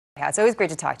It's always great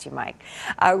to talk to you, Mike.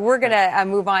 We're going to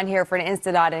move on here for an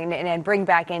instant audit and bring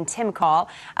back in Tim Call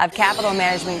of Capital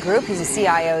Management Group. He's a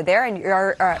CIO there. And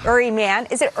Uri Mann.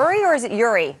 Is it Uri or is it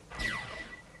Yuri?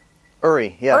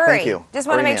 Uri, yeah, Uri. Thank you. Just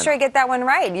want to make Mann. sure I get that one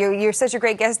right. You're such a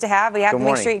great guest to have. We have to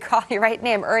make sure you call your right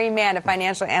name. Uri Mann, a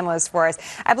financial analyst for us.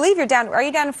 I believe you're down. Are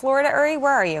you down in Florida, Uri?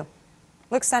 Where are you?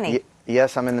 Looks sunny.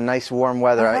 Yes, I'm in the nice warm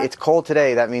weather. It's cold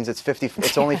today. That means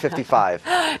it's only 55.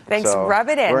 Thanks. So rub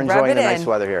it in. We're enjoying the nice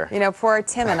weather here. You know, poor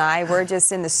Tim and I, we're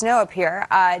just in the snow up here.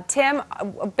 Tim,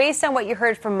 based on what you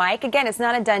heard from Mike, again, it's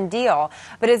not a done deal,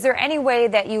 but is there any way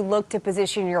that you look to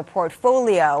position your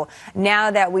portfolio now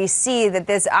that we see that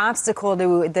this obstacle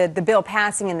to the bill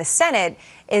passing in the Senate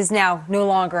is now no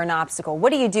longer an obstacle?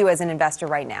 What do you do as an investor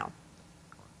right now?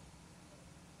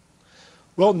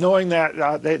 Well, knowing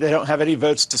that they don't have any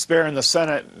votes to spare in the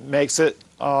Senate makes it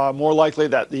more likely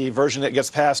that the version that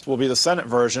gets passed will be the Senate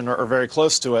version or very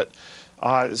close to it.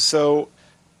 So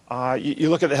you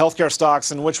look at the healthcare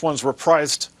stocks and which ones were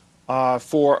priced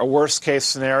for a worst-case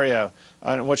scenario,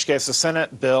 in which case the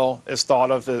Senate bill is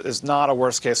thought of as not a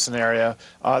worst-case scenario.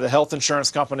 The health insurance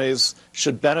companies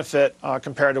should benefit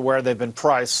compared to where they've been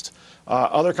priced.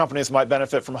 Other companies might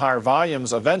benefit from higher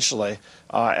volumes eventually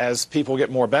as people get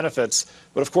more benefits.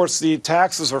 But of course, the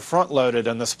taxes are front-loaded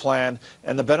in this plan,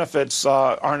 and the benefits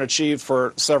aren't achieved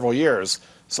for several years.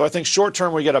 So I think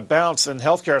short-term we get a bounce in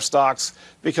healthcare stocks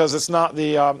because it's not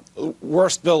the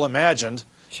worst bill imagined.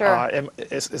 Sure.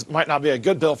 It might not be a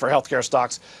good bill for healthcare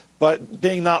stocks, but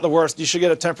being not the worst, you should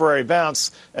get a temporary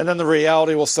bounce, and then the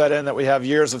reality will set in that we have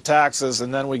years of taxes,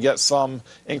 and then we get some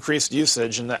increased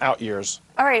usage in the out years.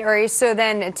 All right, Uri. So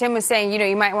then Tim was saying,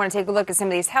 you might want to take a look at some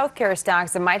of these healthcare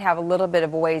stocks that might have a little bit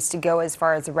of a ways to go as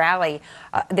far as the rally.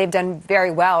 They've done very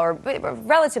well, or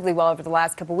relatively well, over the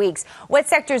last couple of weeks. What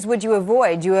sectors would you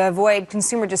avoid? Do you avoid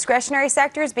consumer discretionary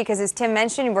sectors? Because as Tim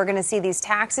mentioned, we're going to see these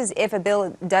taxes if a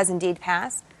bill does indeed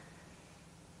pass.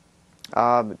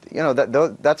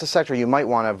 That's a sector you might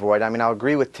want to avoid. I mean, I'll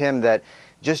agree with Tim that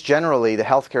just generally the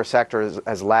healthcare sector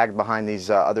has lagged behind these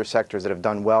other sectors that have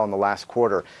done well in the last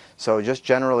quarter. So just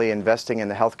generally investing in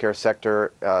the healthcare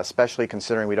sector, especially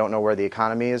considering we don't know where the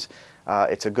economy is,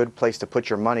 it's a good place to put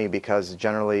your money because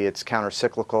generally it's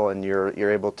counter-cyclical and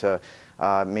you're able to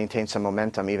maintain some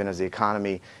momentum even as the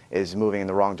economy is moving in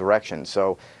the wrong direction.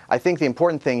 So I think the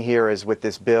important thing here is with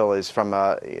this bill is from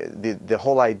the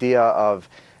whole idea of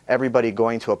everybody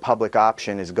going to a public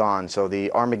option is gone. So the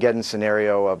Armageddon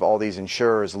scenario of all these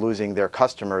insurers losing their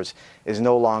customers is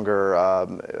no longer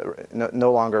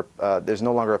there's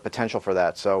no longer a potential for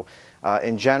that. So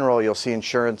in general, you'll see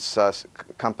insurance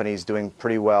companies doing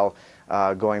pretty well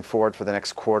going forward for the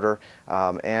next quarter.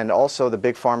 And also the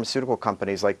big pharmaceutical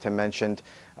companies, like Tim mentioned,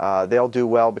 they'll do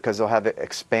well because they'll have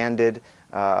expanded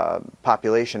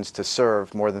populations to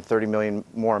serve. More than 30 million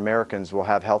more Americans will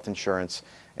have health insurance.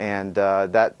 And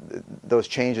those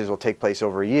changes will take place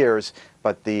over years,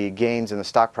 but the gains in the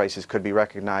stock prices could be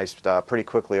recognized pretty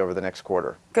quickly over the next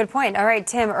quarter. Good point. All right,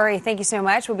 Tim, Uri, thank you so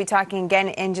much. We'll be talking again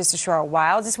in just a short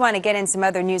while. Just want to get in some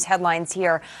other news headlines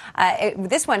here.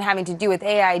 This one having to do with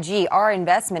AIG, our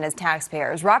investment as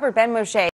taxpayers. Robert Benmosche